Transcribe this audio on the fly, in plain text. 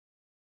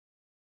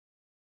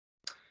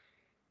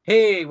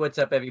Hey, what's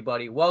up,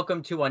 everybody?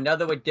 Welcome to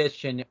another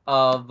edition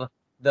of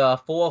the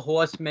Four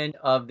Horsemen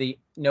of the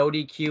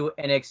NODQ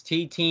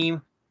NXT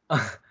team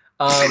of,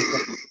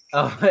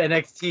 of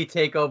NXT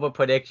Takeover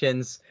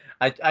predictions.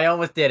 I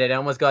almost did it. I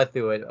almost got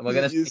through it. We're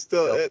gonna You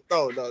still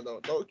no.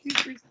 Don't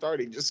keep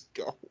restarting. Just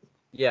go.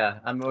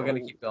 we're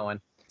gonna keep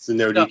going. It's the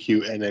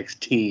NODQ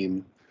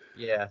NXTEAM.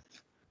 Yeah.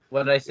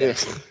 What did I say? Yeah.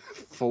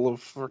 Full of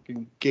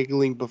freaking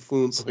giggling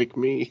buffoons like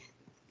me.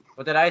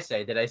 What did I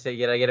say? Did I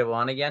get it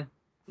wrong again?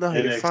 No,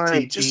 you're NXT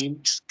fine. team.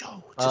 Just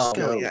go. Oh. Just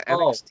go. Yeah,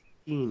 Oh. NXT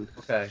team.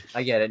 Okay,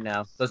 I get it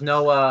now. There's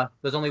no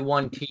there's only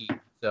one T,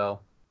 so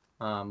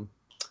I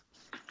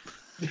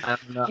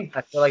don't know.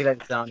 I feel like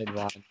that sounded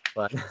wrong,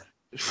 but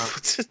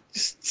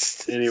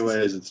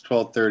Anyways, it's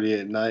 12:30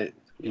 at night.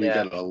 We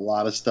got a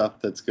lot of stuff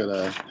that's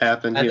gonna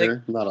happen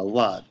here. Not a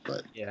lot,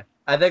 but yeah.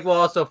 I think we're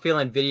also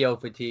feeling video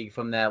fatigue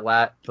from that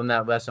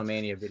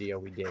WrestleMania video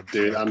we did.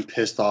 Dude, I'm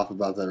pissed off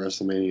about that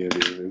WrestleMania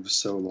video. It was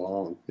so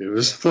long. It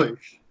was like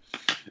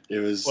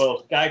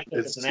Well, Skype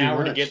took us an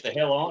hour to get the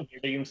hell on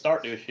here to even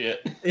start this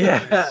shit.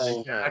 Yeah.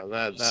 Yeah,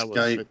 that was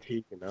Skype,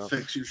 fatigue enough.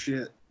 fix your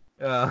shit.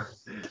 All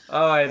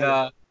right.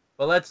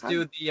 Well, let's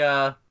do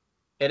the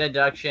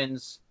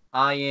introductions.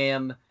 I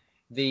am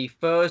the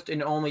first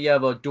and only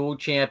ever dual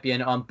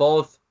champion on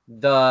both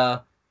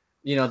the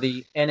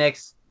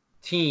NXT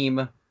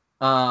team,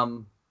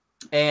 and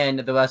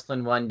the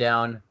Wrestling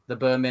Rundown. The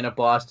Birdman of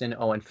Boston,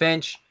 Owen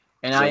Finch,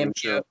 and I am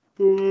here.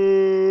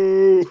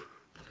 Boo.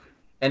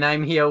 And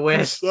I'm here You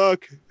with.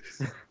 suck.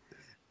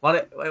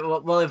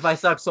 Well, if I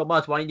suck so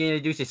much, why don't you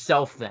introduce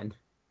yourself then?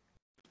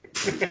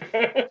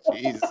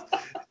 Jeez.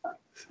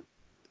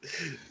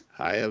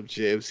 Hi, I'm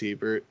James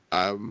Hebert.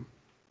 I'm,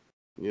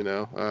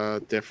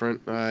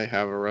 different. I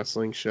have a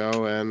wrestling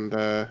show, and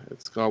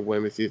it's called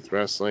Weymouth Youth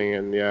Wrestling,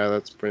 and yeah,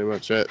 that's pretty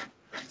much it.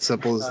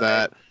 Simple as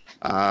that.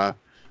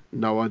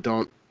 Noah,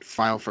 don't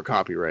file for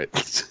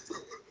copyright.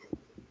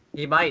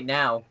 He might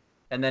now.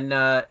 And then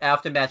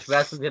Aftermatch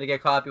Wrestling's gonna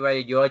get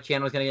copyrighted. Your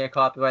channel's gonna get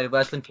copyrighted.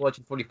 Wrestling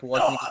Fortune 44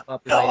 is gonna get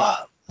copyrighted.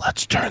 Noah,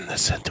 let's turn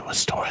this into a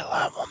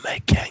storyline. We'll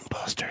make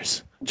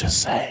gangbusters.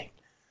 Just saying.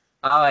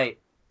 All right.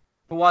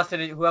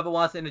 Whoever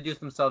wants to introduce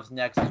themselves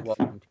next is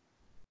welcome.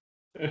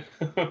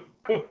 Well,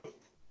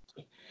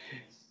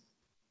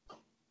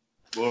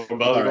 we're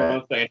both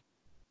going to say.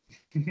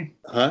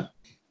 Huh?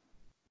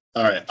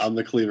 All right, I'm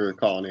the Cleaver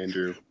calling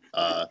Andrew.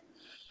 I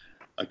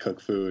cook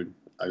food.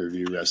 I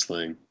review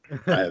wrestling.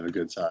 I have a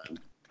good time.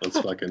 Let's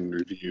fucking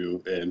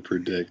review and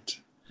predict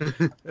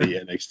the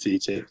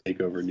NXT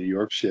Takeover New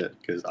York shit,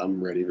 because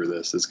I'm ready for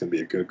this. It's going to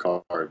be a good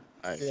card.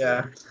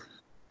 Yeah.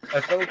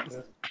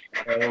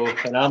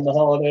 And I'm the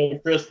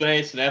Holiday Chris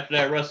Bates, and after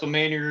that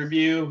WrestleMania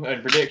review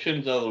and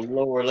predictions, oh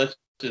Lord, let's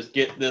just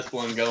get this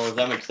one going.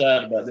 I'm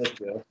excited about this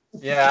show.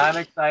 Yeah, I'm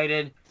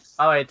excited.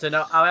 All right, so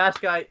now I'll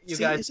ask you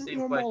guys. Isn't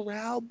your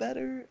morale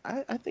better?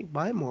 I think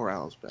my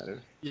morale's better.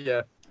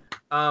 Yeah.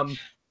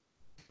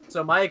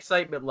 So my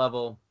excitement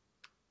level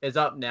is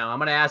up now. I'm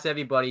gonna ask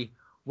everybody,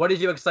 what is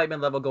your excitement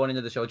level going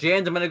into the show?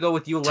 James, I'm gonna go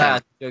with you 10.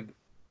 last.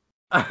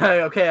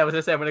 Okay, I was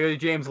gonna say I'm gonna go to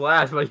James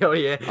last, but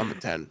yeah. I'm a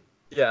 10.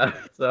 Yeah.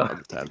 So. I'm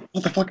a 10.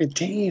 What the fucking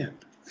 10?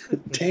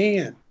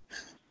 10.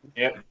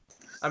 Yep.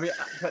 I mean,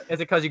 is it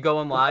because you're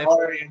going live?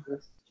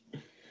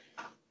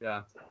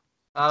 Yeah.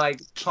 All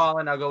right,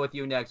 Colin, I'll go with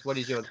you next. What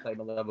is your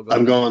excitement level going?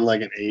 I'm going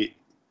like an 8.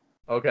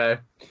 Okay.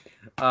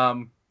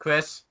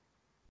 Chris?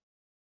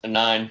 A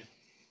 9.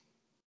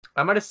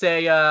 I'm gonna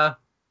say,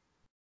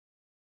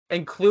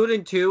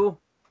 including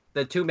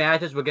the two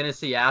matches we're gonna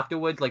see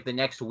afterwards, like the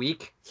next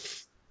week,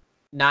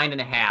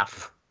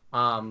 9.5.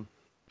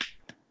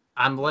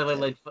 I'm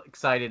really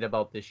excited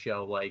about this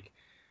show. Like,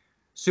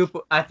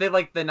 I feel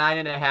like the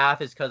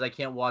 9.5 is because I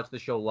can't watch the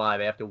show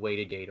live. I have to wait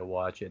a day to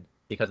watch it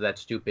because of that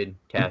stupid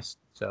test.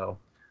 So,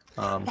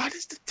 why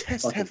does the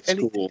test have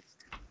school?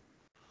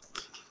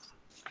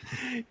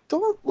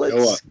 Don't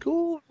let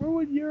school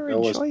ruin your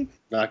enjoyment.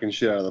 Knocking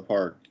shit out of the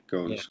park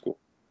going to school.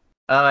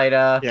 All right.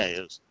 Yeah, he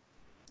is.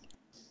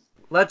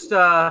 Let's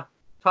talk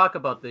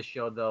about this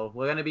show, though.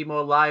 We're gonna be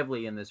more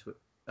lively in this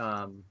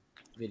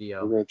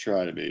video. We're gonna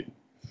try to be.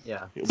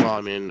 Yeah. Well,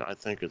 I mean, I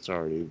think it's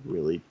already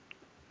really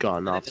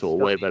gone off to a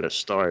way better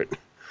start.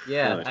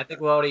 Yeah, right. I think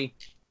we're already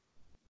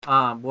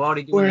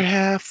doing. We're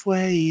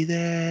halfway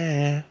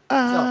there.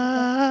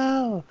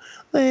 Oh,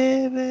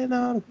 living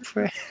on a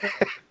prayer.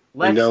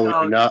 We know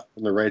we're not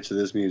on the right to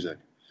this music.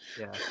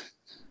 Yeah.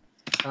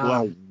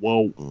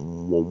 Whoa.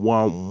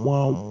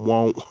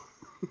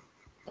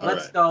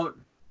 Let's start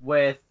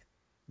with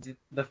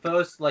the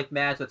first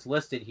match that's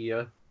listed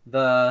here,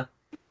 the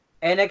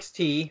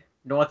NXT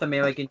North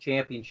American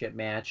Championship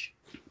match.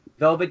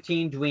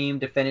 Velveteen Dream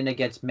defending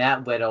against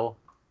Matt Riddle.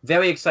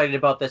 Very excited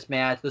about this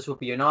match. This will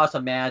be an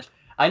awesome match.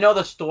 I know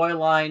the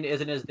storyline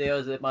isn't as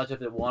much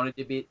as it wanted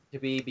to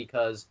be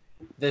because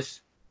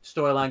this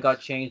storyline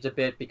got changed a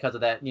bit because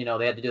of that.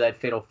 They had to do that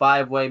Fatal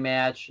 5-Way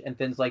match and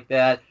things like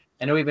that.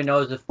 And who even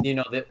knows if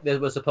this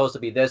was supposed to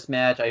be this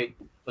match? I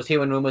was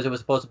hearing rumors it was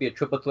supposed to be a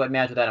triple threat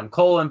match with Adam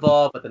Cole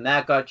involved, but then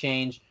that got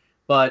changed.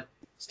 But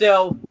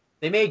still,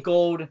 they made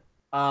gold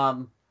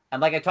And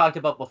like I talked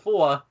about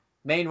before,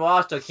 main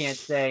roster can't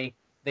say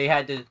they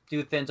had to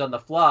do things on the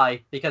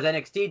fly because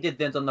NXT did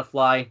things on the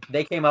fly.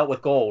 They came out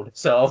with gold.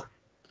 So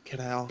Can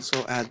I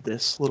also add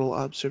this little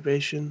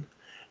observation?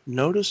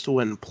 Notice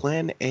when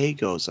Plan A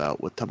goes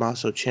out with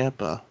Tommaso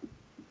Ciampa,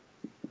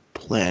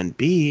 Plan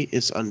B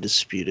is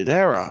Undisputed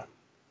Era.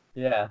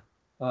 yeah.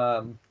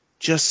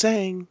 Just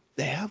saying,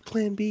 they have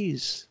Plan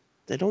Bs.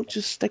 They don't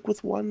just stick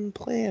with one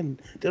plan.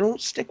 They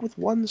don't stick with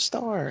one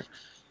star.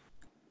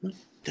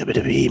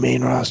 WWE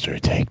main roster,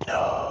 take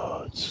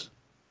notes.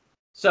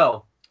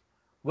 So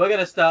we're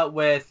gonna start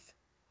with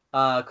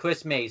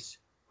Chris Mace.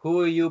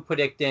 Who are you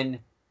predicting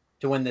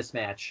to win this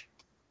match?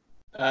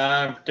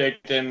 I'm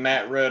predicting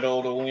Matt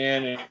Riddle to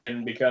win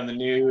and become the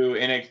new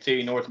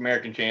NXT North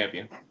American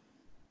champion.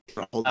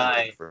 Hold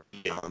on for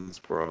eons,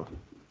 bro.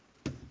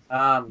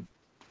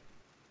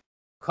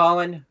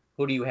 Colin,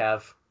 who do you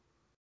have?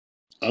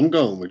 I'm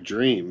going with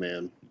Dream,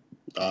 man.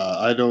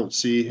 I don't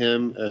see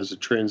him as a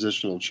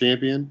transitional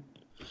champion.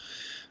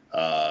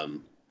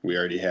 We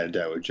already had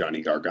that with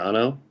Johnny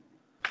Gargano.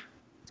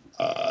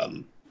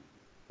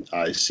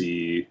 I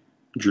see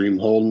Dream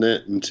holding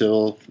it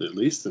until at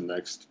least the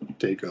next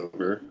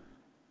takeover.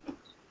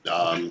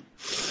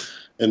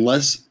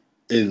 Unless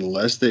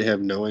they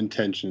have no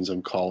intentions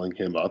of calling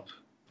him up,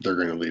 they're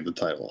going to leave the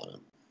title on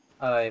him.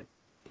 All right.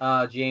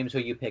 James, who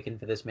are you picking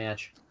for this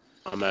match?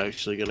 I'm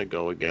actually going to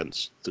go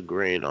against the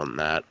grain on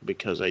that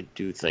because I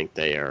do think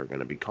they are going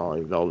to be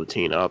calling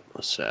Velveteen up,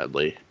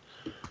 sadly.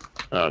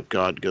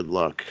 God, good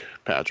luck,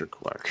 Patrick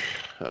Clark.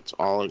 That's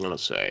all I'm going to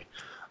say.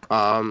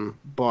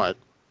 But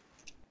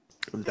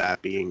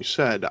that being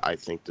said, I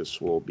think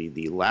this will be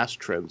the last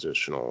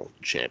transitional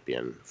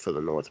champion for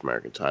the North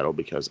American title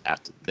because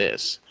after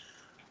this,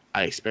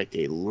 I expect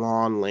a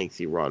long,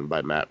 lengthy run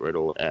by Matt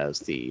Riddle as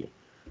the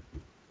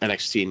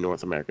NXT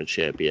North American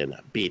champion,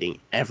 beating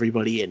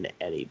everybody and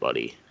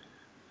anybody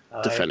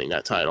defending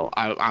that title.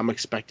 I'm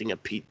expecting a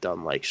Pete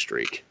Dunne-like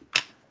streak.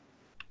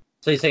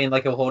 So you're saying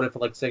like he'll hold it for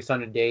like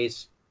 600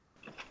 days?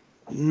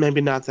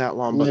 Maybe not that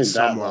long, but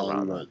somewhere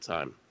around that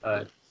time.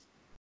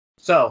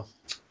 So,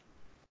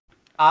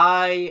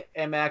 I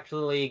am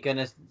actually going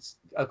to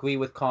agree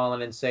with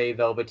Colin and say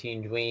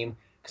Velveteen Dream.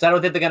 Because I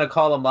don't think they're going to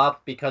call him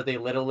up because they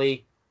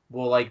literally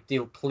will like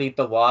deplete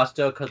the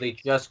roster because they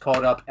just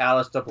called up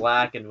Aleister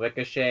Black and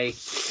Ricochet,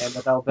 and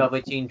without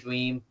Velveteen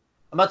Dream,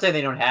 I'm not saying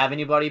they don't have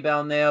anybody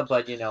down there,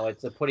 but you know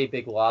it's a pretty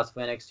big loss for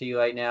NXT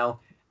right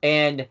now,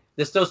 and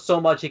there's still so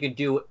much he can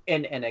do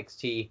in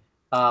NXT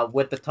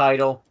with the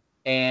title,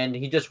 and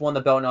he just won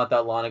the belt not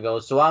that long ago,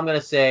 so I'm gonna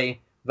say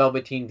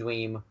Velveteen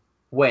Dream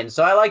wins.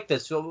 So I like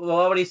this. So we're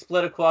already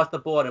split across the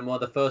board, and we're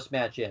the first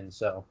match in.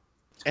 So,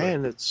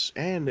 it's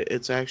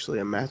actually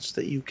a match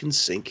that you can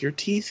sink your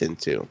teeth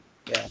into.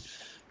 Yeah.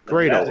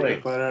 Great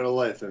idea. Fight out of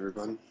life,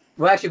 everybody.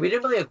 Well, actually, we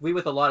didn't really agree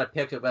with a lot of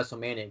picks at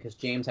WrestleMania because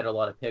James had a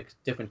lot of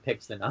different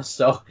picks than us.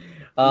 So,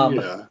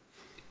 yeah,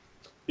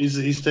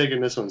 he's taking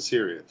this one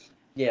serious.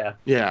 Yeah.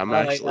 Yeah,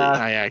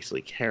 I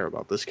actually care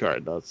about this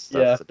card. That's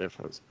the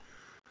difference.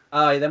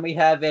 All right, then we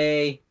have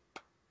a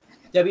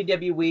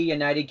WWE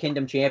United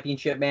Kingdom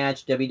Championship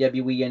match.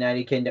 WWE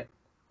United Kingdom.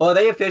 Well,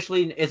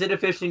 is it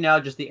officially now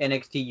just the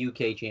NXT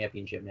UK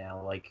Championship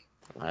now? Like.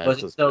 It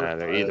doesn't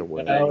matter either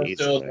way.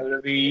 It's still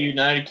the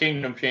United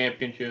Kingdom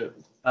Championship.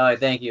 All right,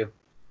 thank you.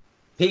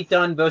 Pete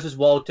Dunne versus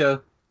Walter.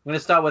 I'm going to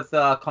start with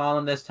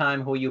Colin this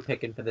time. Who are you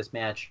picking for this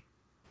match?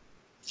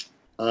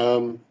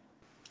 I'm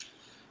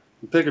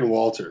picking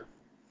Walter.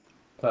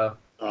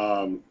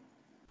 I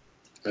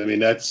mean,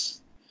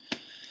 that's...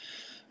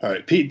 All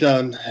right, Pete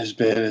Dunne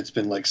it's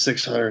been like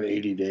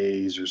 680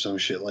 days or some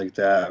shit like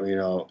that. You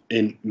know,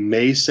 in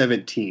May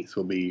 17th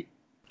will be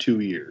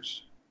 2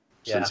 years.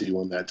 Since he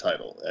won that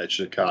title at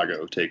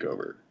Chicago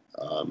Takeover.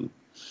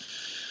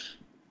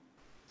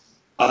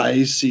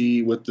 I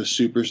see with the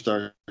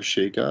Superstar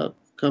Shakeup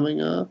coming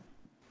up,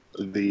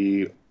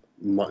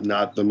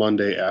 not the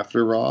Monday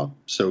after Raw,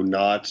 so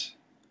not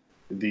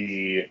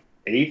the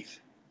 8th,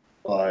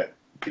 but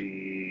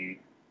the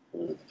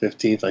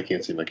 15th. I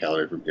can't see my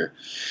calendar from here.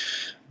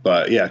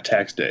 But yeah,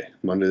 tax day,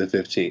 Monday the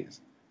 15th.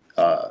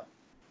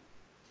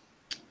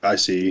 I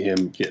see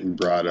him getting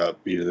brought up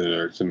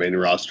either to the main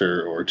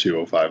roster or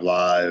 205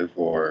 Live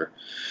or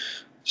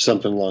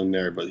something along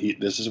there. But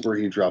this is where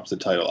he drops the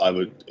title.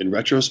 In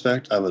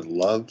retrospect, I would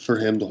love for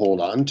him to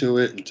hold on to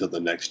it until the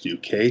next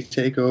UK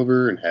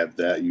takeover and have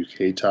that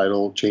UK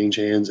title change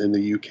hands in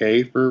the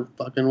UK for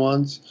fucking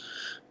once.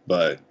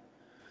 But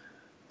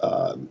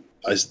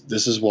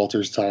this is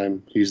Walter's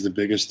time. He's the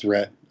biggest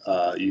threat.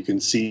 You can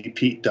see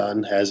Pete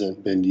Dunne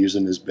hasn't been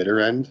using his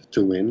bitter end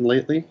to win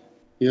lately.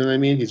 You know what I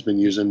mean? He's been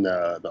using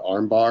the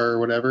arm bar or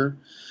whatever.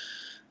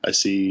 I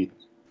see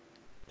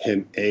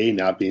him, A,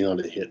 not being able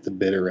to hit the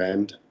bitter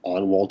end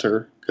on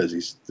Walter because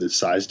he's the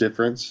size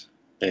difference.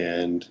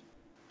 And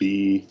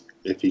B,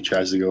 if he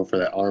tries to go for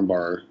that arm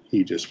bar,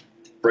 he just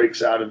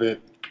breaks out of it,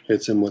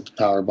 hits him with the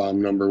power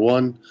bomb number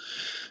 1.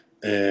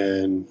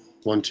 And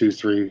 1, 2,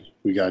 3,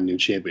 we got a new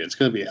champion. It's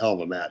going to be a hell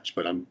of a match,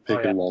 but I'm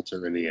picking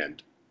Walter in the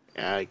end.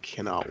 I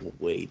cannot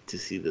wait to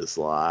see this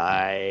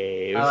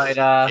live. All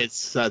right, It's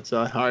such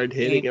a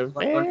hard-hitting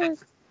affair.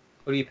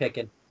 What are you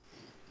picking?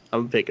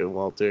 I'm picking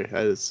Walter.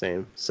 That's the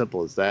same.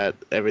 Simple as that.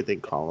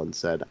 Everything Colin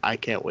said. I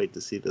can't wait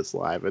to see this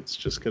live. It's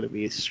just going to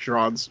be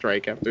strong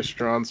strike after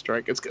strong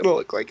strike. It's going to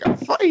look like a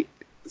fight.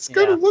 It's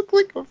going to look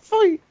like a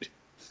fight.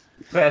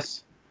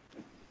 Chris?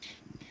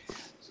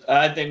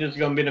 I think this is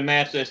going to be the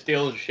match that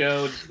steals the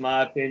show. It's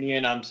my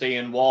opinion. I'm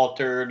seeing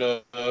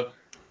Walter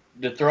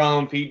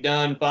dethrone Pete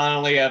Dunne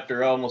finally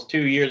after almost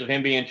 2 years of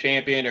him being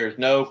champion. There's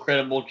no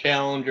credible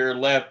challenger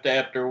left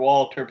after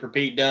Walter for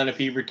Pete Dunne if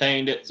he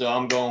retained it. So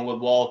I'm going with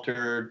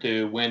Walter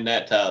to win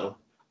that title.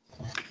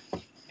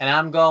 And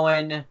I'm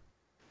going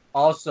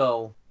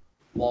also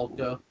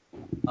Walter.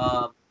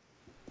 But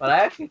I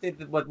actually think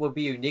that what will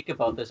be unique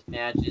about this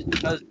match is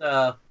because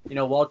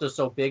Walter's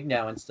so big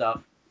now and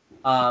stuff.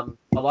 A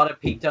lot of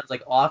Pete Dunne's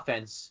like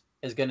offense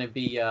is going to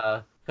be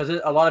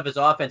because a lot of his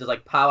offense is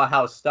like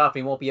powerhouse stuff.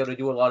 He won't be able to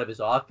do a lot of his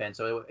offense,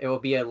 so it will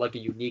be a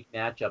unique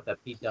matchup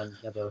that Pete Dunne's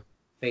never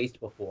faced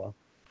before.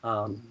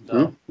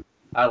 So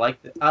I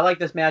like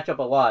this matchup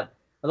a lot.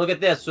 But look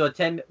at this. So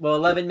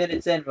 11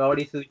 minutes in, we're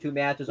already through 2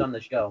 matches on the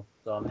show.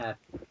 So I'm happy.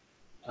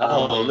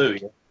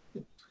 Hallelujah.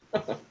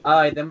 All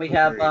right, then we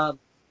have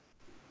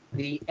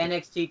the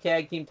NXT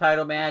Tag Team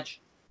Title match.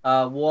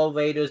 War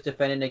Raiders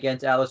defending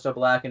against Aleister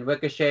Black and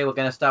Ricochet. We're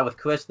gonna start with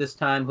Chris this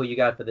time. Who you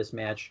got for this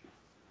match?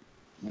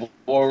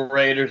 War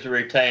Raiders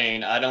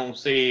retain. I don't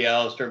see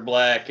Aleister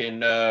Black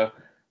and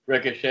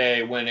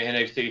Ricochet win the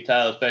NXT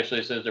title,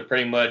 especially since they're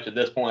pretty much at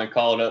this point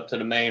called up to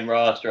the main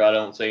roster. I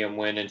don't see them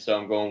winning, so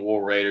I'm going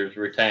War Raiders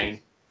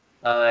retain.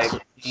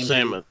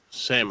 Same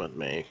with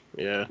me.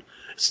 Yeah,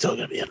 it's still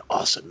gonna be an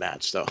awesome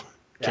match, though.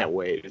 Can't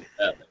wait.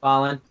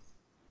 Colin?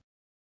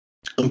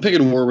 I'm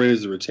picking War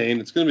Raiders to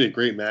retain. It's going to be a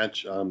great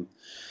match.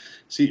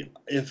 See,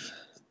 if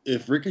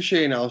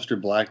Ricochet and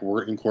Aleister Black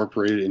were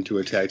incorporated into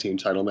a tag team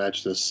title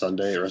match this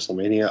Sunday at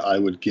WrestleMania, I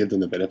would give them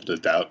the benefit of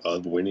the doubt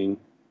of winning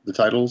the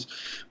titles.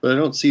 But I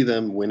don't see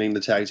them winning the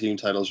tag team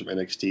titles from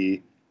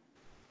NXT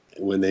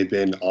when they've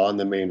been on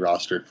the main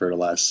roster for the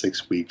last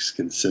 6 weeks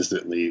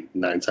consistently,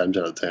 9 times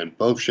out of 10,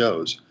 both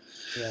shows.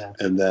 Yeah.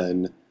 And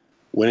then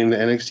winning the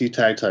NXT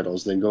tag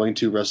titles, then going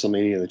to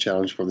WrestleMania and the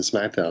challenge for the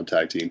SmackDown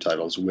tag team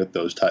titles with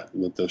those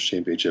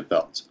championship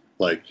belts.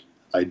 Like,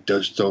 I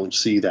just don't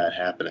see that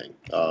happening.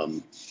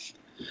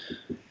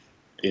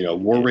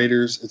 War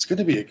Raiders, it's going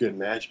to be a good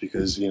match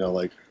because,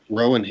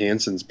 Rowan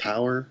Hansen's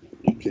power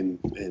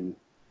and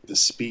the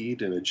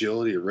speed and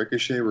agility of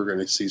Ricochet, we're going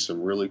to see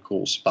some really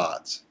cool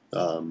spots.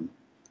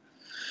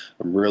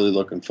 I'm really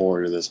looking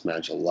forward to this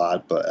match a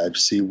lot, but I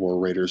see War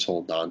Raiders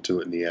hold on to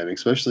it in the end,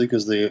 especially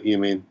because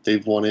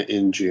they've won it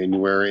in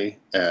January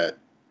at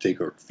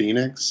Takeover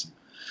Phoenix,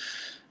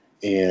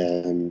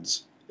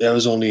 and that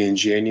was only in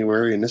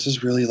January, and this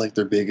is really like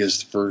their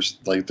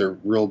their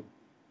real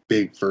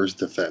big first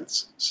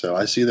defense. So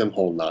I see them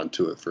holding on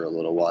to it for a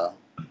little while.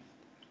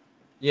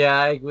 Yeah,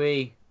 I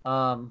agree.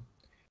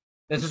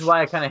 This is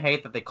why I kind of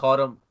hate that they called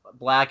them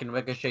Black and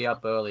Ricochet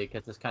up early,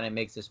 because this kind of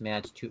makes this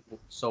match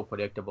so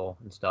predictable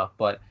and stuff.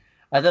 But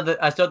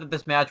I still think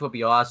this match will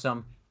be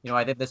awesome.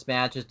 I think this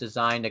match is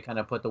designed to kind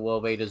of put the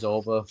War Raiders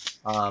over,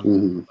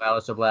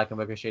 Aleister Black and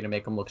Ricochet, to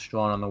make them look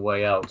strong on the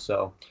way out.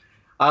 So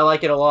I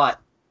like it a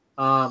lot.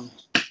 All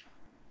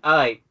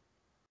right.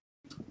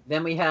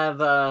 Then we have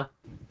the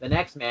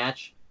next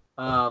match.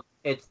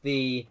 It's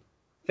the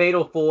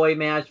Fatal 4-Way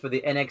match for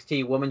the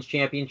NXT Women's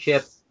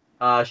Championship.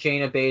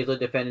 Shayna Baszler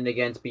defending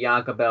against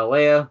Bianca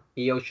Belair,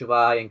 Io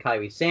Shirai, and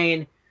Kairi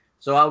Sane.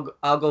 So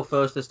I'll go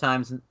first this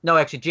time. No,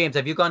 actually, James,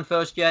 have you gone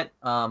first yet?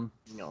 No,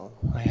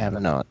 I have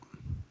not.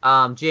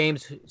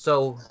 James,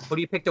 so who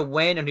do you pick to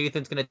win, and who do you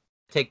think's going to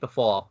take the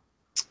fall?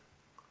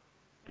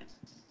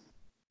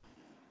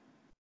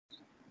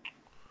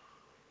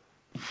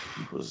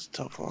 It was a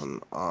tough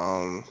one.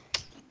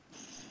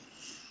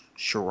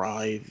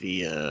 Shirai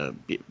via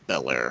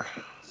Belair.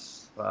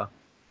 Well,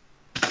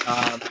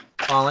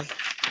 Colin?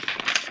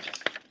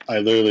 I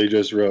literally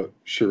just wrote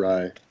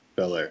Shirai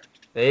Belair.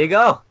 There you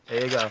go.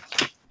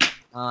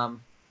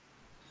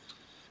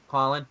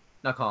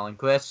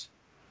 Chris?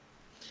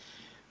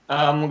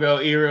 I'm going to go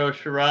Io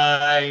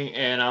Shirai,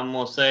 and I'm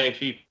going to say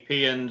she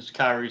pins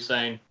Kairi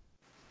Sane.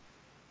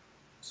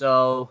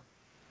 So,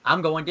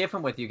 I'm going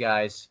different with you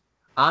guys.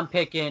 I'm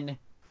picking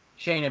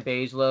Shayna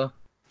Baszler,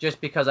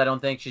 just because I don't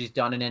think she's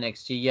done in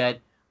NXT yet.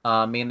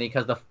 Mainly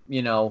because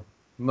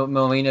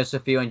Marina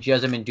Sophia and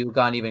Jessamine Duke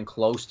aren't even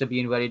close to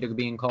being ready to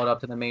being called up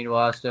to the main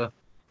roster.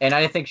 And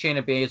I think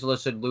Shayna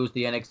Baszler should lose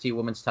the NXT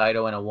Women's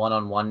title in a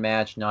one-on-one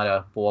match, not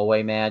a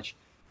 4-way match.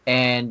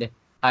 And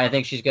I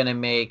think she's going to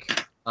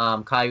make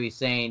Kairi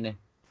Sane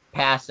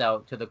pass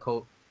out to the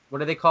what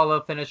do they call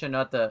her finisher?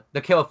 Not the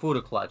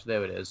Kirifuda clutch.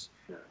 There it is.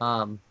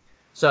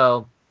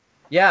 So,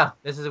 yeah,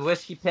 this is a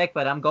risky pick,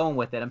 but I'm going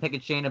with it. I'm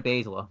picking Shayna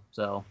Baszler.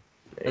 So,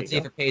 let's see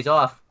if it pays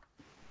off.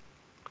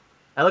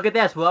 And look at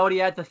this. We're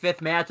already at the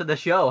 5th match of the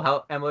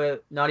show, and we're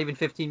not even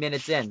 15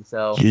 minutes in.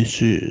 So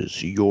this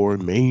is your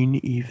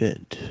main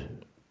event.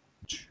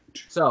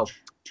 So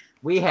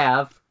we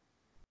have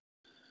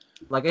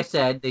like I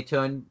said, they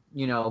turned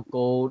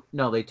gold.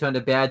 No, they turned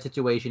a bad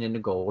situation into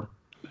gold.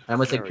 I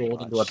almost said Very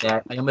gold into a much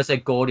bad. I almost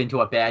said gold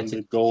into a bad And the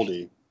situation.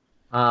 Goldie.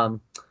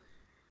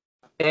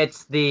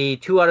 It's the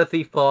 2 out of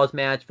 3 falls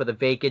match for the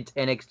vacant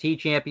NXT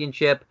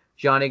Championship.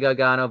 Johnny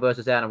Gargano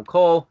versus Adam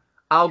Cole.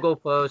 I'll go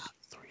first.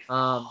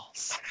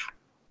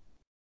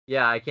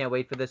 Yeah, I can't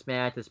wait for this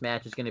match. This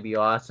match is going to be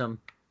awesome.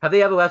 Have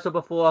they ever wrestled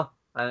before?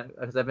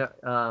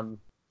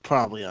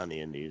 Probably on the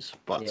Indies,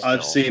 but Yeah.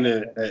 I've still. seen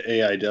it at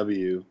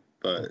AIW,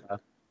 but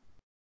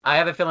I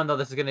have a feeling though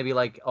this is going to be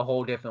like a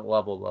whole different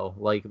level though.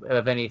 Like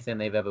of anything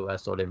they've ever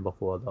wrestled in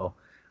before though.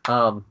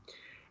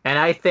 And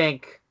I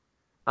think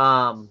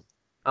a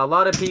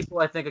lot of people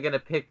I think are going to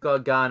pick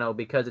Gargano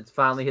because it's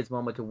finally his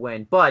moment to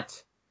win.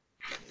 But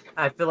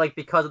I feel like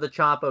because of the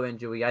Ciampa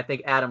injury, I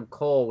think Adam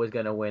Cole was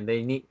going to win.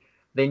 They need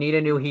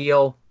a new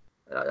heel,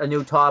 a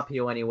new top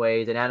heel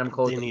anyways, and Adam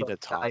Cole. They need a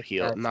top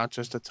heel, not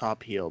just a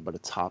top heel, but a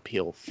top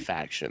heel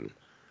faction.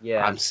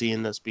 Yeah, I'm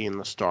seeing this being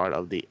the start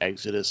of the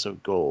exodus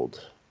of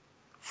gold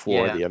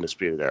for the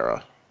Undisputed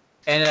Era.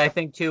 And I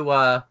think too,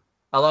 a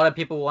lot of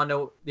people want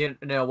to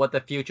what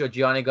the future of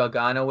Johnny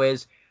Gargano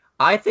is.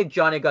 I think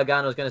Johnny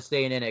Gargano is going to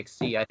stay in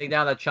NXT. I think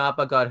now that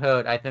Ciampa got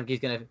hurt, I think he's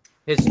going to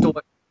his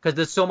story because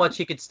there's so much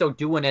he could still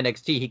do in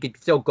NXT. He could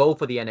still go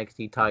for the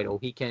NXT title.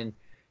 He can,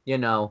 he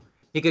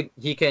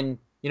can,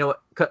 and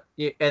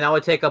that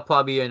would take up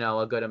probably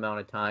a good amount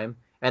of time.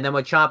 And then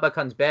when Ciampa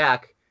comes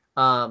back,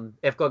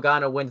 if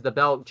Gargano wins the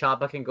belt,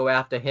 Ciampa can go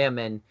after him,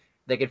 and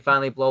they could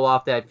finally blow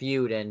off that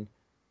feud, and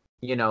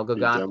Gargano.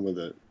 be done with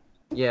it.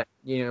 Yeah,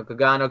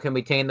 Gargano can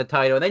retain the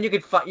title, and then you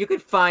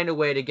could find a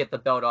way to get the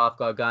belt off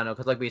Gargano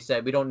because, like we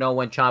said, we don't know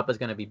when Ciampa's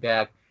going to be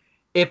back,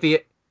 if he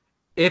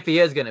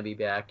is going to be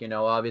back.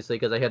 Obviously,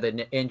 because I hear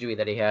the injury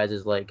that he has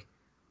is like,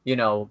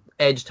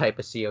 Edge type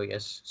of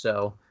serious.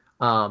 So,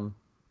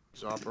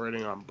 he's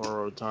operating on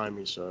borrowed time.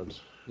 He said.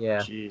 Yeah,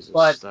 Jesus,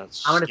 but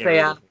that's I'm going to scary.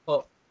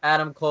 say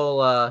Adam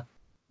Cole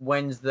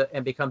wins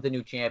and becomes the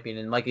new champion,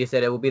 and like you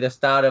said, it will be the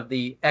start of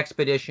the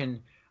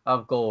expedition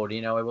of gold.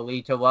 It will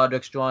lead to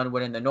Roderick Strong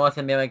winning the North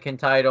American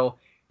title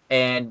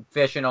and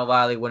Fish and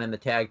O'Reilly winning the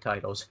tag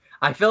titles.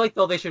 I feel like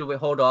though they should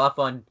hold off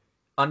on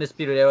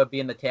Undisputed Era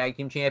being the tag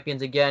team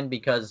champions again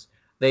because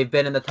they've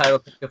been in the title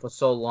picture for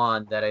so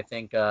long that I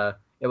think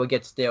it would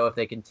get stale if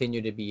they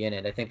continue to be in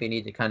it. I think they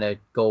need to kind of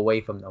go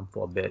away from them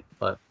for a bit.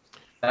 But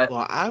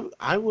well,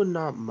 I would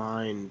not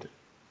mind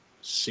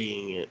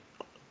seeing it,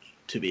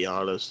 to be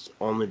honest,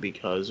 only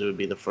because it would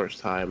be the first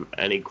time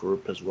any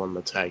group has won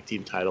the tag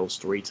team titles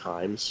 3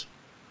 times.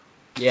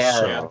 Yeah.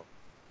 So,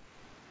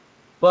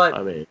 but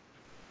I mean,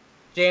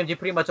 James, you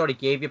pretty much already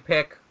gave your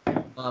pick.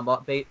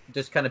 They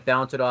just kind of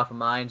bounce it off of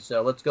mine.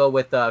 So let's go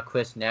with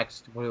Chris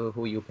next. Who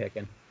are you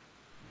picking?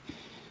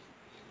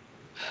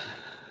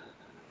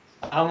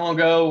 I'm going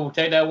to go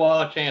take that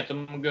wild chance.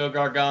 I'm going to go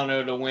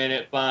Gargano to win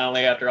it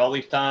finally after all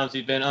these times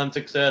he's been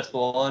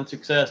unsuccessful.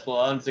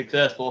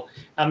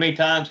 How many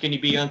times can you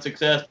be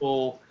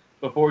unsuccessful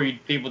before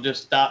people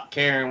just stop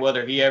caring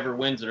whether he ever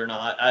wins it or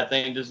not? I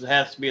think this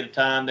has to be the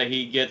time that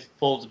he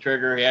pulls the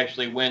trigger. He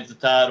actually wins the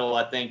title.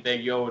 I think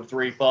they go with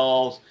 3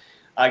 falls.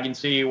 I can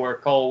see where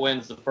Cole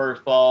wins the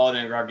first fall, and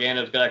then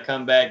Gargano's got to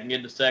come back and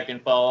get the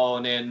second fall,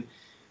 and then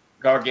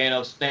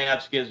Gargano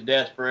snaps, gets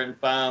desperate, and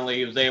finally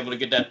he was able to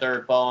get that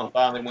 3rd fall and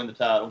finally win the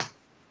title.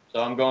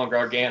 So I'm going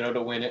Gargano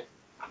to win it.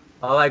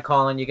 All right,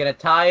 Colin, you gonna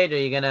tie it, or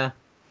you gonna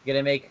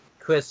make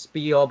Chris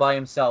be all by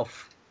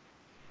himself?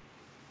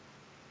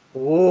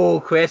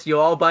 Ooh, Chris,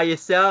 you're all by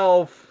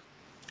yourself.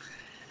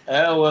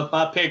 Oh, well, if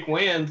my pick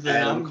wins, then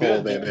Adam I'm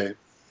Cole, good. baby.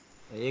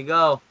 There you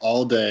go.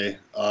 All day.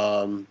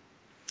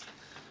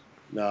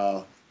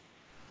 No,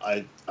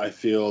 I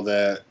feel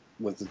that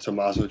with the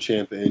Tommaso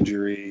Ciampa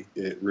injury,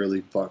 it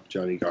really fucked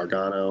Johnny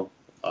Gargano,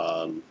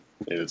 and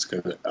it's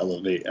going to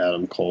elevate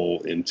Adam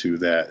Cole into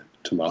that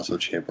Tommaso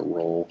Ciampa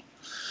role.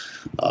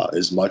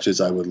 As much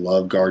as I would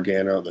love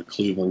Gargano, the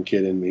Cleveland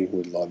kid in me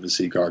would love to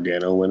see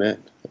Gargano win it.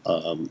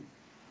 And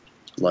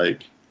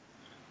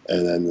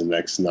then the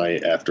next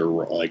night after,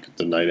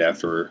 the night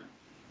after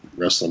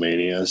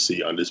WrestleMania,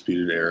 see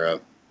Undisputed Era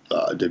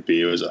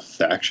debut as a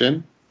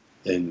faction,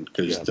 and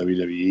because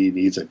WWE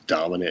needs a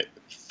dominant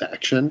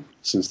faction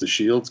since the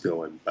Shield's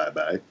going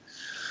bye-bye.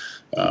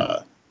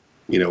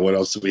 What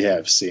else do we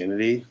have?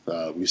 Sanity.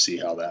 We see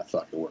how that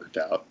fucking worked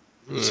out.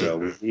 Mm-hmm. So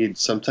we need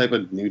some type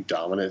of new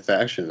dominant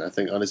faction. I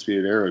think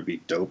Undisputed Era would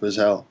be dope as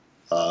hell.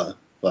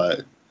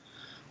 But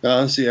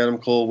I see Adam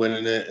Cole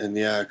winning it, and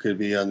it could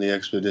be on the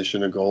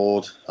Expedition of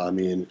Gold. I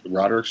mean,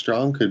 Roderick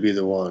Strong could be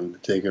the one to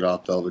take it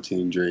off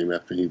Velveteen Dream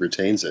after he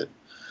retains it.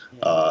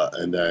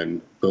 And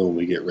then, boom,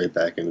 we get right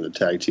back into the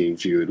tag team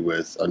feud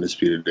with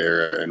Undisputed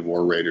Era and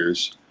War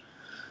Raiders.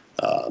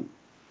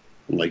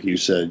 Like you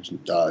said,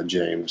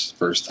 James,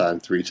 first time,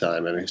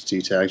 3-time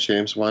NXT tag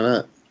champs. Why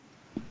not?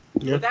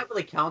 Yeah. Would that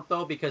really count,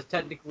 though? Because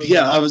technically...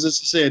 Yeah, I was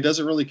just to say, it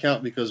doesn't really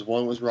count because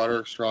one was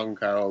Roderick Strong and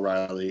Kyle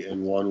O'Reilly,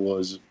 and one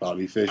was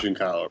Bobby Fish and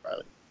Kyle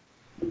O'Reilly.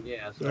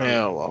 Yeah.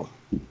 Yeah, well.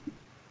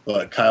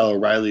 But Kyle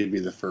O'Reilly would be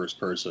the first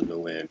person to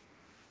win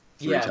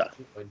 3 times.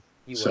 He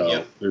would.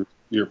 So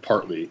you're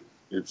partly.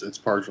 It's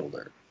partial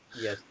there.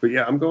 Yes. But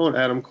yeah, I'm going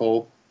Adam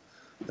Cole,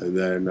 and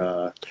then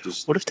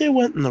just What if they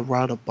went in the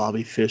route of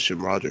Bobby Fish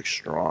and Roderick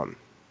Strong?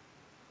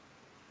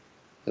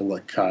 and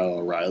let Kyle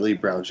O'Reilly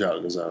branch out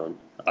on his own.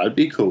 I'd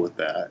be cool with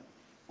that.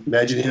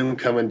 Imagine him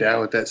coming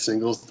down with that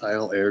singles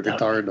title air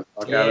guitar and the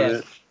fuck out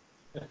of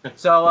it.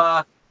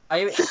 So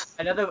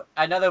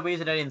another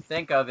reason I didn't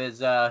think of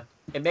is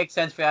it makes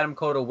sense for Adam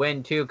Cole to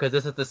win too, because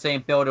this is the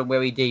same building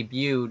where he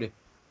debuted,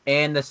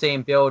 and the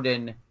same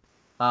building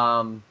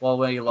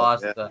where he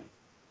lost the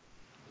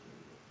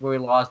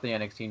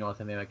NXT North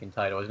American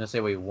title. I was gonna say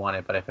where he won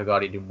it, but I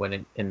forgot he didn't win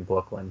it in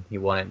Brooklyn. He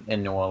won it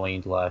in New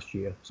Orleans last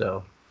year.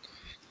 So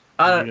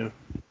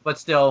but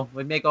still,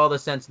 would make all the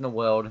sense in the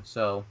world.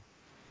 So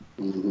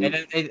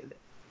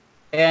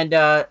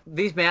and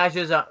these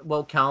matches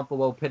will count, but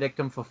we'll predict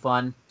them for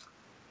fun.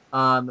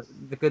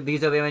 Because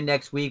these are airing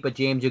next week, but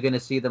James, you're gonna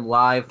see them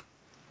live.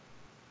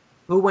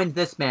 Who wins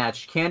this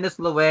match, Candice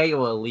LeRae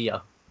or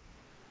Aaliyah?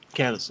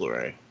 Candice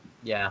LeRae.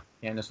 Yeah,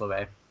 Candice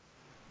LeRae.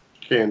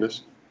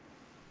 Candice.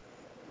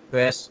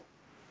 Chris?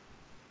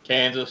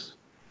 Kansas.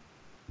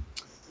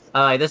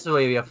 Alright, this is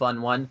going to be a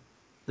fun one.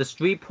 The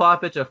Street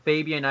Profits are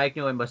Fabian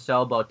Eichner and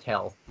Marcel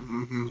Bartel.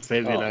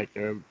 Fabian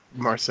Eichner,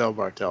 Marcel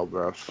Bartel,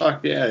 bro.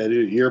 Fuck yeah,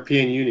 dude.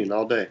 European Union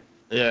all day.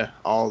 Yeah,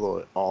 all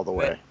the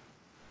way.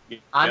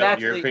 I'm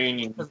actually,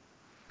 European.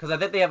 because I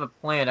think they have a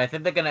plan. I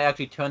think they're going to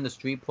actually turn the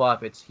Street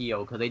Profits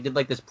heel, because they did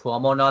like this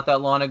promo not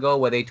that long ago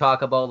where they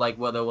talk about like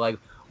whether like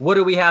what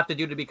do we have to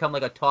do to become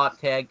like a top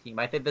tag team.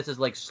 I think this is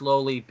like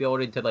slowly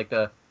building to like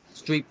the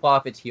Street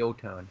Profits heel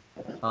turn,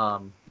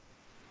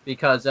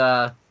 because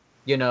they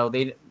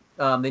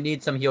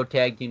need some heel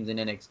tag teams in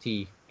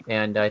NXT,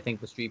 and I think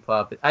the Street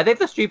Profits.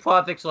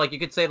 Like you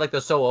could say like they're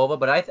so over,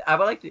 but I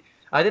think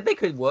they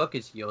could work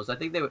as heels. I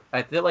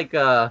feel like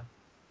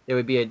it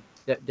would be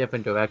a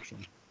different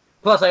direction.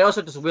 Plus, I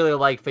also just really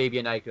like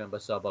Fabian Eichner and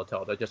Marcel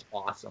Bartel. They're just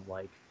awesome.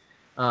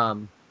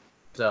 And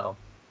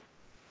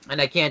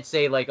I can't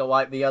say like a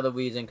lot the other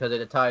reason because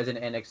it ties in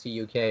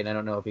NXT UK, and I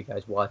don't know if you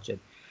guys watch it.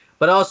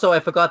 But also, I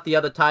forgot the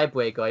other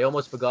tiebreaker. I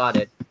almost forgot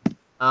it.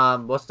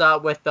 We'll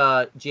start with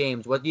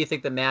James. What do you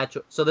think the match?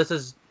 So this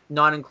is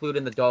not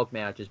including the dog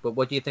matches, but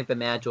what do you think the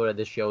match order of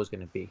this show is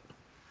going to be?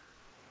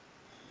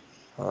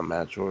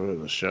 Match order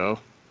of the show?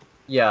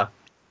 Yeah.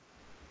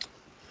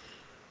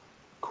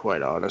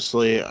 Quite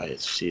honestly, I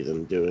see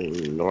them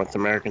doing North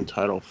American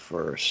title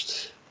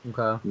first.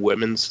 Okay.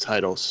 Women's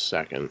title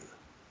second.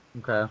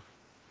 Okay.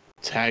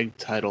 Tag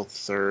title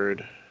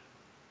third.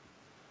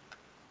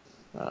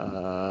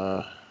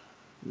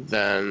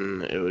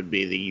 Then it would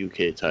be the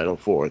UK title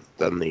fourth,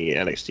 then the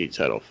NXT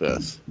title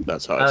fifth.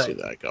 That's how I see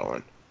that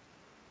going.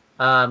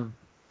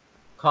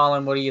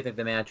 Colin, what do you think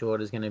the match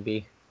order is going to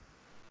be?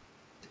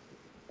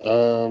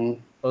 Well,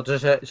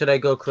 should I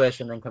go Chris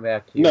and then come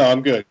back to you? No,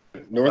 I'm good.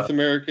 North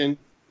American,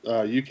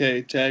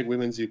 UK tag,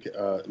 women's UK,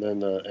 and then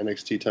the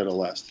NXT title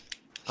last.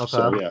 Okay.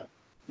 So yeah,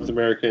 North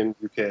American,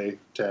 UK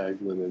tag,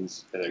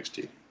 women's,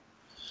 NXT.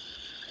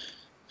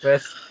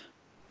 Chris?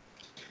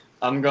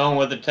 I'm going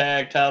with the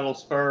tag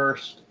titles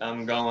first.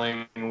 I'm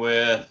going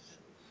with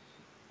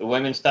the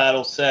women's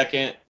title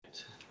second.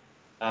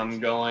 I'm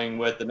going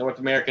with the North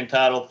American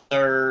title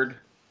third,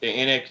 the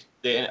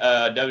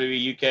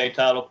WWE UK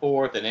title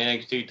fourth, and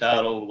NXT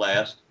title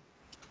last.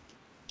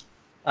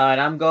 And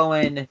I'm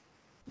going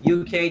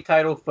UK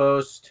title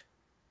first,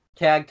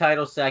 tag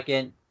title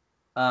second,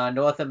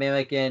 North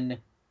American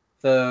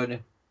third,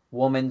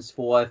 women's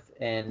fourth,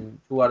 and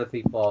 2 out of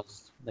 3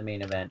 falls the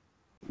main event.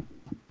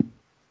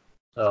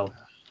 So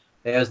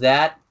there's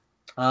that.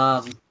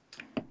 Now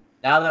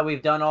that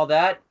we've done all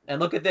that, and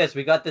look at this,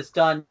 we got this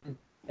done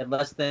in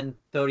less than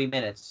 30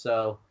 minutes.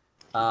 So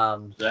I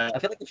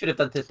feel like we should have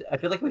done this. I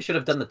feel like we should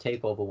have done the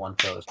takeover one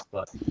first,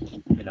 but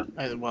you know.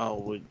 I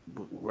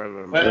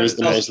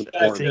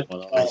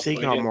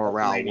think our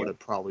morale would have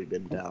probably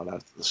been down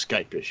after the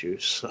Skype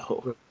issues.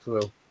 So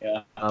True.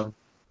 Yeah.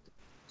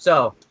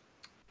 So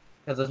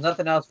because there's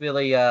nothing else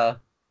really to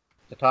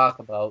talk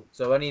about.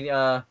 So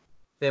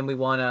thing we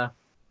wanna.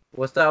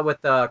 We'll start with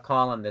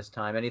Colin this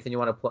time. Anything you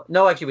want to plug?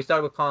 No, actually, we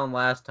started with Colin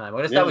last time. We're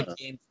gonna start with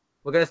James.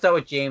 We're gonna start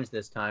with James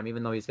this time,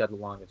 even though he's got the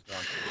longest one.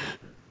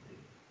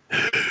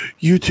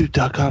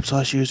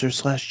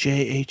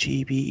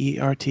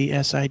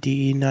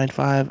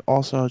 YouTube.com/user/JHEBERTSIDE95.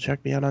 Also,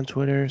 check me out on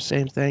Twitter.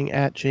 Same thing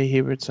at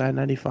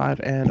JHebertSide95.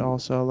 And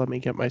also, let me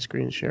get my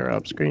screen share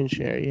up. Screen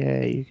share,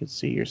 yay! You can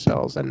see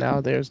yourselves. And now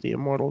there's the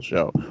Immortal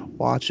Show.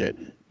 Watch it.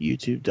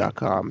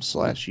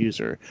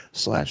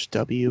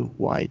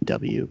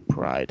 YouTube.com/user/WYW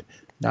Pride.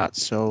 Not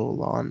so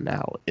long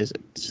now, is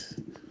it?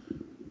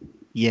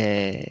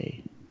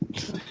 Yay.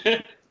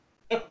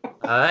 All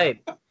right.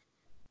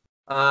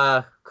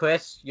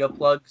 Chris, your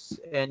plugs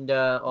and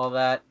all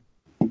that.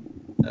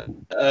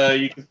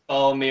 You can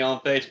follow me on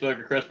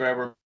Facebook at Chris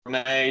Forever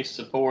May.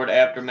 Support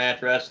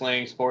Aftermatch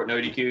Wrestling. Support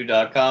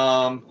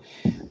NODQ.com.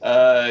 You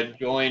can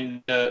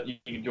join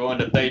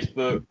the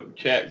Facebook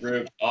chat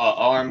group.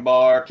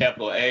 Armbar,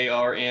 capital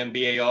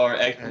ARMBAR,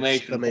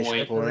 exclamation point.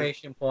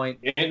 Exclamation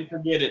point. Didn't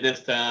forget it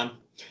this time.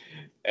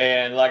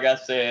 And like I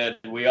said,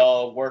 we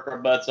all work our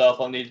butts off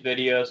on these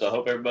videos, so I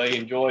hope everybody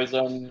enjoys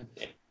them.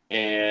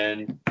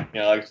 And, like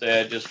I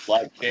said, just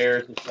like,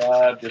 share,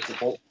 subscribe, just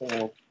support the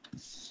channel.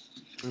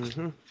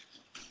 Mm-hmm.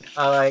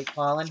 All right,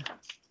 Colin.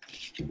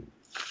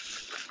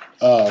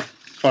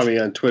 Find me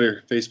on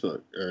Twitter,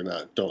 Facebook, or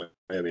not. Don't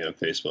add me on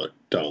Facebook.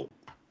 Don't.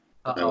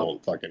 I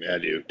won't fucking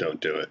add you. Don't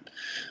do it.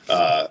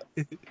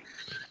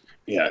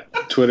 Yeah,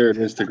 Twitter and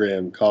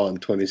Instagram,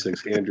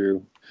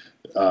 Colin26Andrew.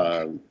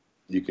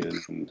 You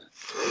can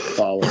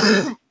follow.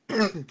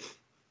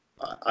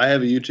 I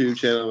have a YouTube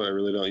channel, but I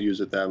really don't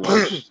use it that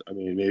much. I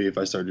mean, maybe if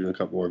I start doing a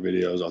couple more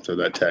videos, I'll throw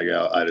that tag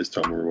out. I just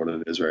don't remember what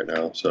it is right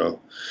now. So,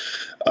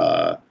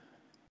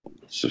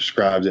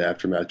 subscribe to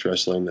Aftermath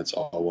Wrestling. That's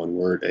all one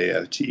word: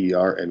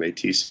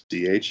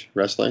 AFTERMATCH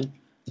Wrestling.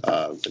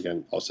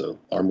 Again, also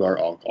Armbar,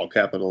 all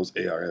capitals,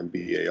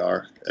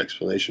 ARMBAR,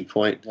 exclamation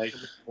point.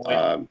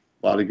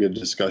 A lot of good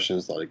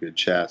discussions, a lot of good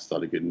chats, a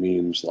lot of good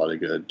memes, a lot of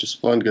good,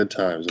 just fun, good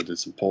times. I did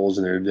some polls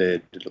in there today.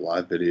 I did a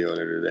live video in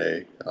there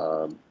today.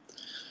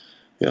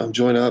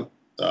 Join up.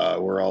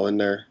 We're all in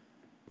there.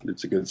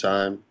 It's a good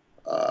time.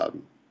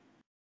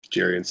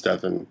 Jerry and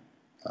Stefan,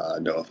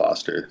 Noah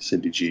Foster,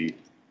 Cindy G.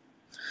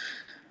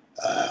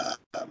 I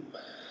don't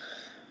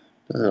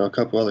know, a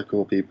couple other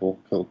cool people,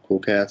 cool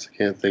cats. I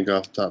can't think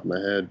off the top of my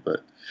head, but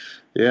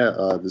yeah,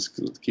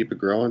 just keep it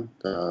growing.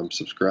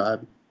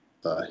 Subscribe,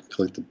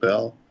 click the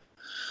bell,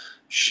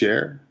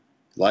 share,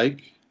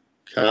 like,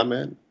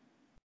 comment,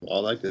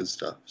 all that good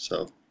stuff.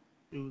 So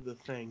Do the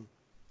thing.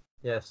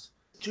 Yes.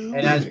 Do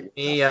And as the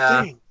me,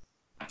 thing.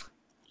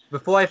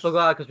 before I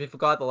forgot, because we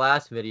forgot the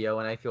last video,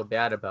 and I feel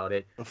bad about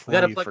it. Before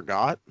gotta you plug-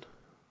 forgot?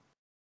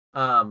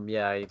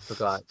 Yeah, I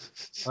forgot.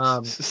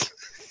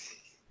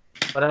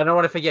 But I don't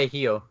want to forget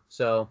here.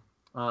 So,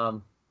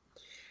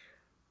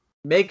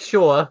 make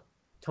sure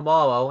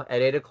tomorrow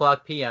at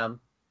 8:00 p.m.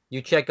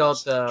 you check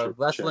out the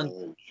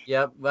wrestling.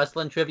 Challenge.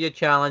 Wrestling Trivia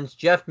Challenge.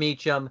 Jeff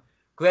Meacham,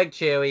 Greg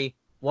Cherry,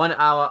 1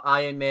 hour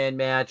Iron Man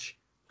match.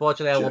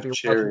 Fortunately, I won't be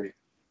watching.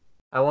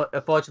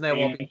 Unfortunately, I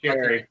won't be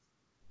watching.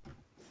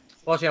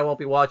 Fortunately, I won't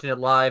be watching it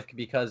live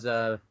because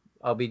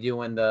I'll be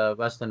doing the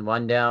wrestling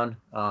rundown.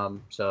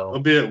 So I'll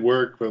be at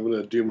work, but I'm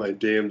gonna do my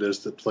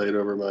damnedest to play it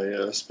over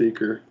my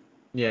speaker.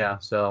 yeah.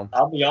 So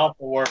I'll be off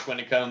for work when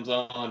it comes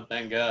on,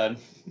 thank God.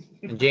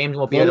 and James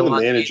won't be I'm able the to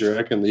watch manager.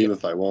 I can leave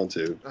if I want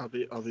to. I'll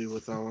be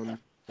with Owen.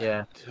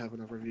 Yeah.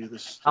 Having a review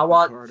this I'll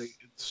stupid watch.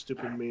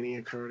 stupid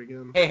Mania card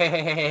again.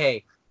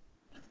 Hey.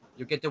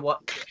 You get to what?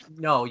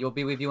 No, you'll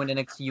be reviewing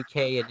NXT UK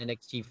and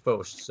NXT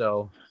first.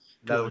 So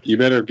Good. You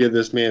better give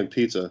this man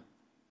pizza,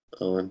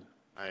 Owen.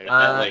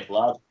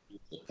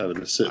 Having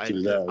to sit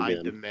through that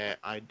again.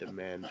 I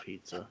demand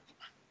pizza.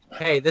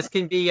 hey, this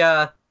can be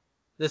a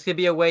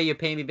way you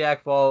pay me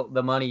back for all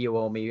the money you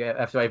owe me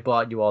after I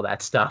bought you all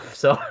that stuff.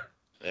 So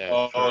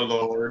Yeah,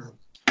 Lord.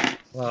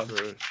 well,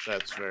 true.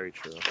 That's very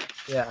true.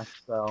 yeah.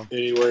 So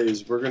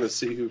Anyways, we're gonna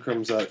see who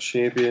comes out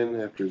champion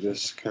after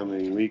this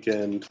coming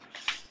weekend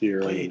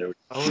here on the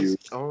NODQ.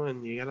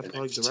 Owen, you gotta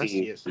plug the rest of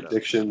NXT your stuff.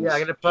 predictions. yeah, I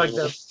gotta plug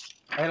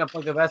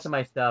the rest of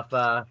my stuff.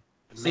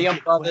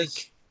 CM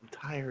Brothers. I'm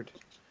tired.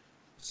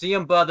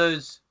 CM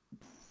Brothers.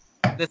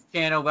 This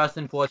channel,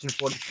 Wrestling Fortune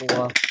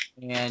 44,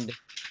 and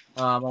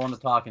I want to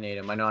talk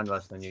in my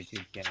non-wrestling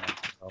YouTube channel.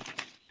 So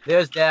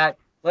there's that.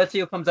 Let's see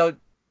who comes out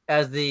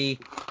as the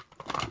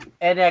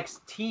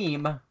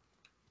NXTEAM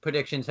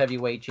predictions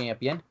heavyweight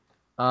champion.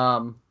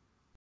 Hey,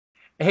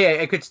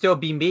 it could still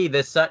be me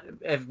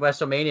if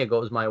WrestleMania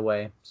goes my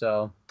way.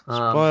 So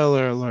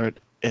Spoiler alert: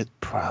 it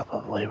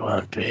probably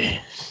won't be.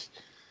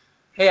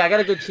 hey, I got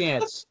a good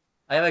chance.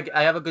 I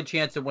have a good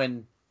chance to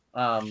win.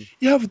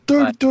 You have a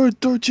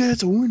 33rd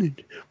chance of winning,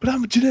 but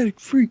I'm a genetic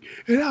freak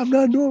and I'm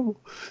not normal.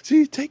 So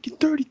you take your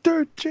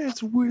 33rd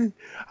chance of winning.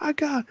 I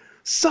got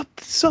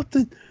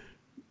something.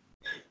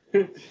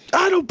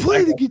 I don't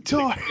play the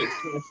guitar.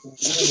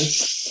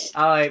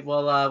 All right,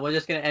 well, we're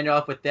just gonna end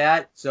off with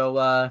that.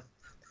 So,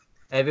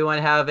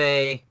 everyone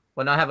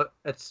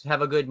let's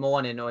have a good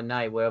morning or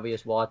night wherever you're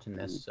watching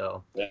this.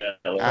 So,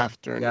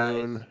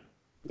 Afternoon.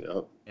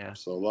 Yep. Yeah.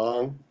 So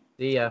long.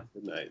 See ya.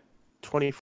 Good night. 24